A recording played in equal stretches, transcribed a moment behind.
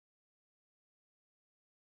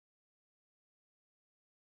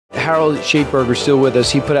Harold Schaefer still with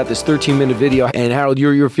us. He put out this 13-minute video. And Harold,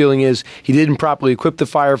 your feeling is he didn't properly equip the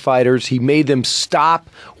firefighters. He made them stop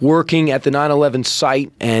working at the 9/11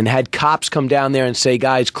 site and had cops come down there and say,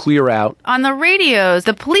 guys, clear out. On the radios,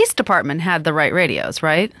 the police department had the right radios,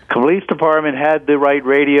 right? Police department had the right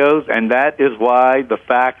radios, and that is why the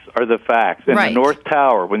facts are the facts. In the North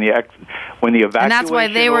Tower, when the evacuation, and that's why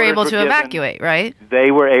they were able to evacuate, right?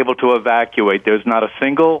 They were able to evacuate. There's not a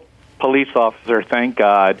single police officer, thank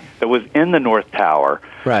God, that was in the North Tower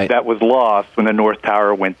that was lost when the North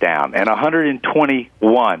Tower went down, and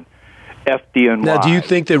 121 FDNY. Now, do you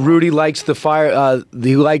think that Rudy likes the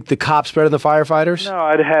the cops better than the firefighters? No,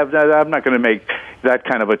 I'm not going to make that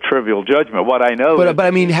kind of a trivial judgment. What I know, but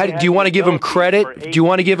I mean, do you want to give him credit? Do you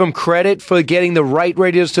want to give him credit for getting the right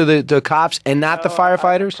radios to the cops and not the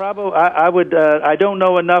firefighters? I would. I don't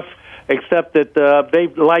know enough, except that they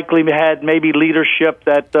likely had maybe leadership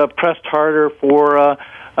that pressed harder for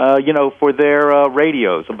for their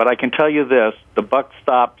radios. But I can tell you this: the buck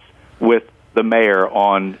stops with the mayor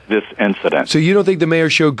on this incident. So you don't think the mayor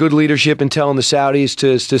showed good leadership in telling the Saudis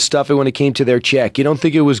to stuff it when it came to their check? You don't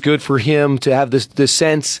think it was good for him to have this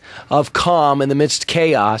sense of calm in the midst of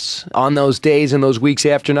chaos on those days and those weeks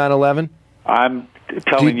after 9/11? I'm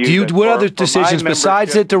telling you. What other decisions,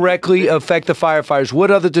 besides that directly affect the firefighters,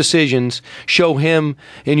 what other decisions show him,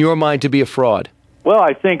 in your mind, to be a fraud? Well,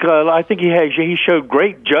 I think he showed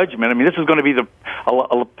great judgment. I mean, this is going to be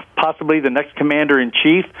possibly the next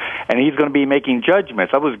commander-in-chief, and he's going to be making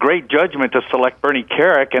judgments. That was great judgment to select Bernie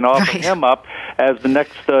Kerik and offer him up as the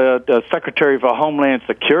next Secretary of Homeland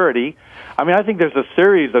Security. I mean, I think there's a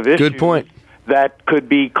series of issues. Good point. That could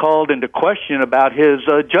be called into question about his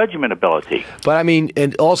judgment ability. But I mean,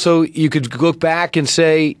 and also you could look back and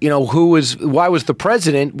say, why was the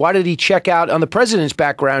president? Why did he check out on the president's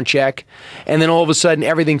background check, and then all of a sudden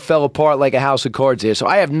everything fell apart like a house of cards there? So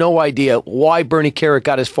I have no idea why Bernie Kerik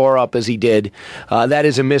got as far up as he did. That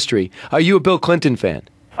is a mystery. Are you a Bill Clinton fan?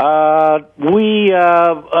 The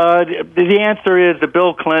answer is that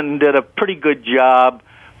Bill Clinton did a pretty good job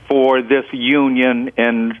for this union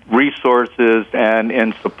in resources and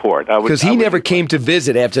in support. Because he never came to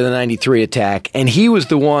visit after the 93 attack, and he was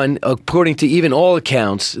the one, according to even all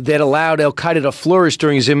accounts, that allowed al-Qaeda to flourish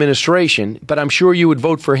during his administration, but I'm sure you would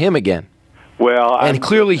vote for him again. Well,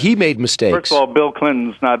 clearly he made mistakes. First of all, Bill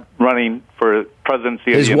Clinton's not running for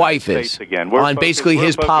presidency of the United States again. On basically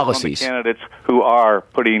his policies. On the candidates who are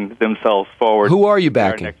putting themselves forward. Who are you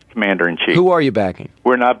backing? Our next commander-in-chief. Who are you backing?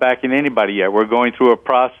 We're not backing anybody yet. We're going through a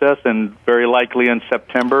process, and very likely in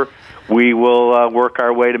September we will work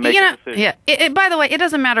our way to make a decision. Yeah. By the way, it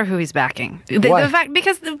doesn't matter who he's backing. The fact,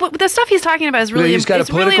 because the stuff he's talking about is really important. He's got a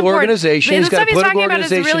political organization. The stuff he's talking about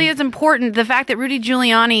is important. The fact that Rudy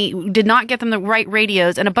Giuliani did not get them the right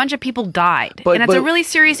radios, and a bunch of people died. And it's a really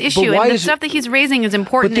serious issue. And the stuff that he's raising is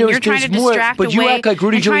important, and you're trying to distract away. But you act like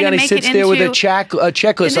Rudy Giuliani sits there with a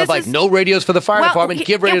checklist of like no radios for the fire department,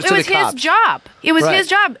 give radios to the cops. It was his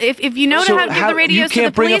job. If you know how to give the radios to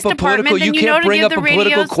the police department, then you know to give the radios. You can't bring up a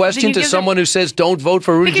political question to someone who says don't vote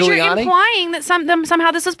for Rudy Giuliani? Because you're implying that somehow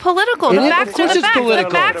this is political. The facts are the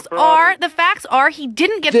facts. The facts are he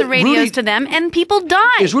didn't get the radios to them, and people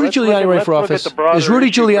died. Is Rudy Giuliani running for office? Is Rudy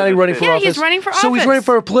Giuliani running for office? Yeah, he's running for office. So he's running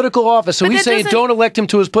for a political office. So he's saying don't elect him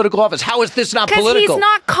to his political office. How is this not political? Because he's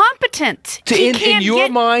not competent. In your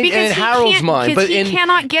mind and in Harold's mind. But he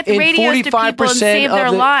cannot get radios to people and save their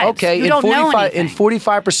lives. Okay, in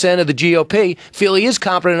 45% of the GOP feel he is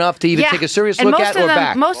competent enough to even take a serious look at or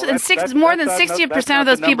back. More than 60% of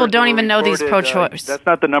those people don't even know these pro-choice. That's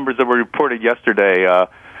not the numbers that were reported yesterday,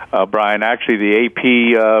 Brian. Actually, the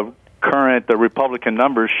AP current Republican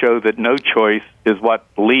numbers show that no choice is what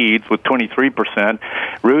leads with 23%.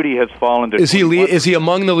 Rudy has fallen to. Is he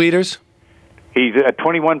among the leaders? He's at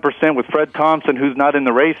 21% with Fred Thompson, who's not in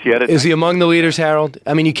the race yet. Is he among the leaders, Harold?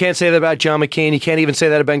 I mean, you can't say that about John McCain. You can't even say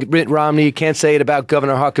that about Mitt Romney. You can't say it about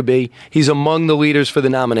Governor Huckabee. He's among the leaders for the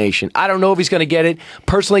nomination. I don't know if he's going to get it.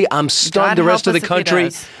 Personally, I'm stunned the rest of the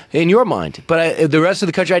country, in your mind. But the rest of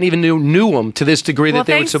the country, I didn't even knew him to this degree that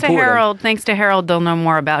they would support him. Thanks to Harold, they'll know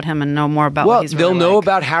more about him and know more about what he's really they'll know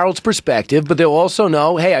about Harold's perspective, but they'll also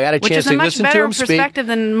know, hey, I got a chance to listen to him speak. Which is a much better perspective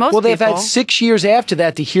than most people. Well, they've had 6 years after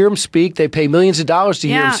that to hear him speak. They pay millions of dollars to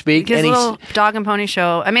hear him speak. His little dog and pony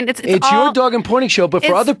show. I mean, it's your dog and pony show, but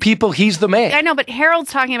for other people, he's the man. I know, but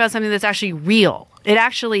Harold's talking about something that's actually real. It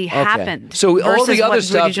actually happened. So all the other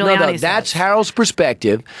stuff, that's Harold's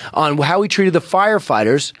perspective on how he treated the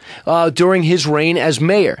firefighters during his reign as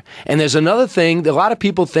mayor. And there's another thing, a lot of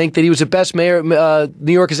people think that he was the best mayor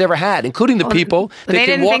New York has ever had, including the people that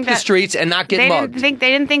can walk the streets and not get mugged. They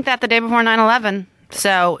didn't think that the day before 9/11.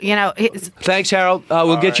 So, Thanks, Harold.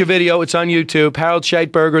 We'll get your video. It's on YouTube. Harold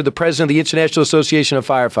Schaefer, the president of the International Association of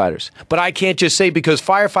Firefighters. But I can't just say because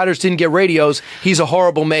firefighters didn't get radios, he's a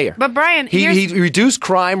horrible mayor. But, Brian, he reduced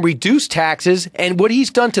crime, reduced taxes, and what he's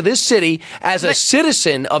done to this city as a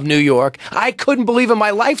citizen of New York, I couldn't believe in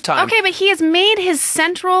my lifetime. Okay, but he has made his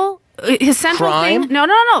central crime, thing. No.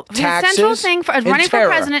 Taxes, his central thing for running for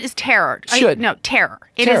president is terror. Terror.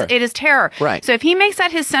 It is terror. Right. So if he makes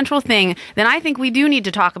that his central thing, then I think we do need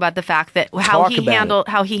to talk about the fact that how he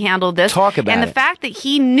handled this. Talk about and the fact that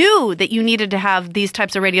he knew that you needed to have these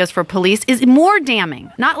types of radios for police is more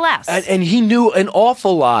damning, not less. And he knew an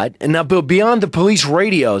awful lot. And now, beyond the police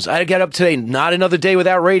radios, I got up today. Not another day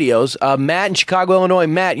without radios. Matt in Chicago, Illinois.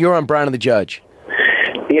 Matt, you're on Brian and the Judge.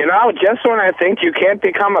 Just when I think you can't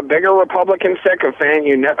become a bigger Republican sycophant,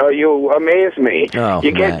 you amaze me. Oh,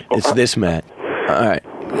 Matt, it's this Matt. All right.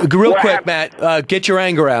 Real quick, Matt, get your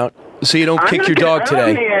anger out so you don't kick your dog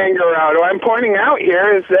today. The anger out. What I'm pointing out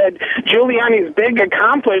here is that Giuliani's big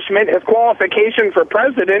accomplishment, his qualification for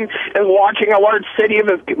president, is watching a large city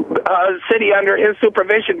under his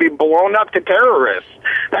supervision be blown up to terrorists.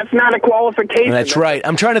 That's not a qualification. That's right.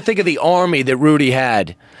 I'm trying to think of the army that Rudy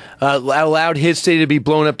had. Allowed his city to be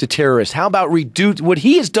blown up to terrorists. How about reduce what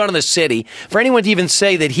he has done in the city? For anyone to even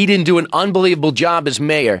say that he didn't do an unbelievable job as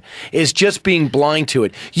mayor is just being blind to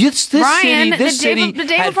it. The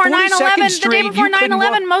day before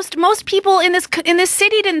 9/11, most people in this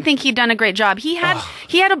city didn't think he'd done a great job. He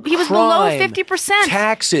was below 50%.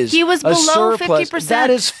 Taxes. He was below 50%.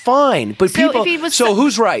 That is fine. But so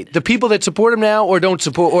who's right? The people that support him now, or don't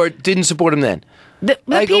support, or didn't support him then? The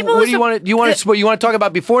people what do you want to talk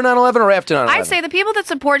about before 9/11 or after 9/11? I say the people that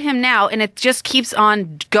support him now, and it just keeps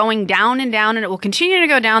on going down and down, and it will continue to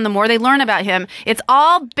go down the more they learn about him. It's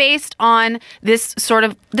all based on this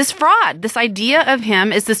fraud, this idea of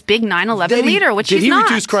him as this big 9/11 leader, which he's not. Did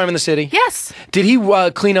he reduce crime in the city? Yes. Did he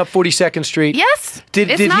clean up 42nd Street? Yes.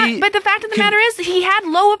 But the fact of the matter is, he had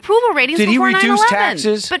low approval ratings before 9/11. Did he reduce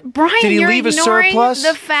taxes? But Brian, did he leave a surplus?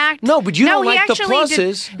 The fact. No, but you don't like the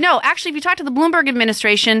pluses. Actually, if you talk to the Bloomberg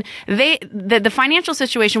administration, the financial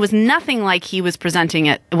situation was nothing like he was presenting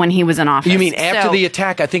it when he was in office. You mean after the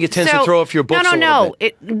attack? I think it tends to throw off your books a little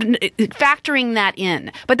bit. Factoring that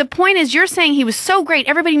in. But the point is, you're saying he was so great.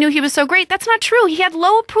 Everybody knew he was so great. That's not true. He had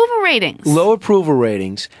low approval ratings. Low approval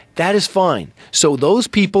ratings. That is fine. So those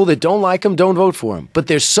people that don't like him don't vote for him. But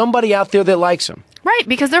there's somebody out there that likes him. Right,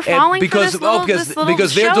 because they're falling for this little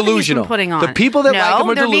because they're delusional. Putting on. The people that like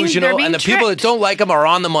him are delusional, and the people that don't like him are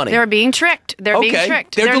on the money. They're being tricked. They're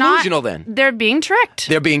delusional then. They're being tricked.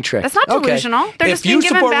 They're being tricked. That's not delusional. They're just being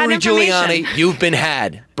given bad information. If you support Rudy Giuliani, you've been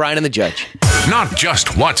had. Brian and the Judge. Not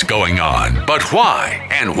just what's going on, but why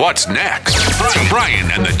and what's next.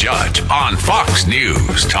 Brian and the Judge on Fox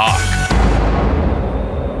News Talk.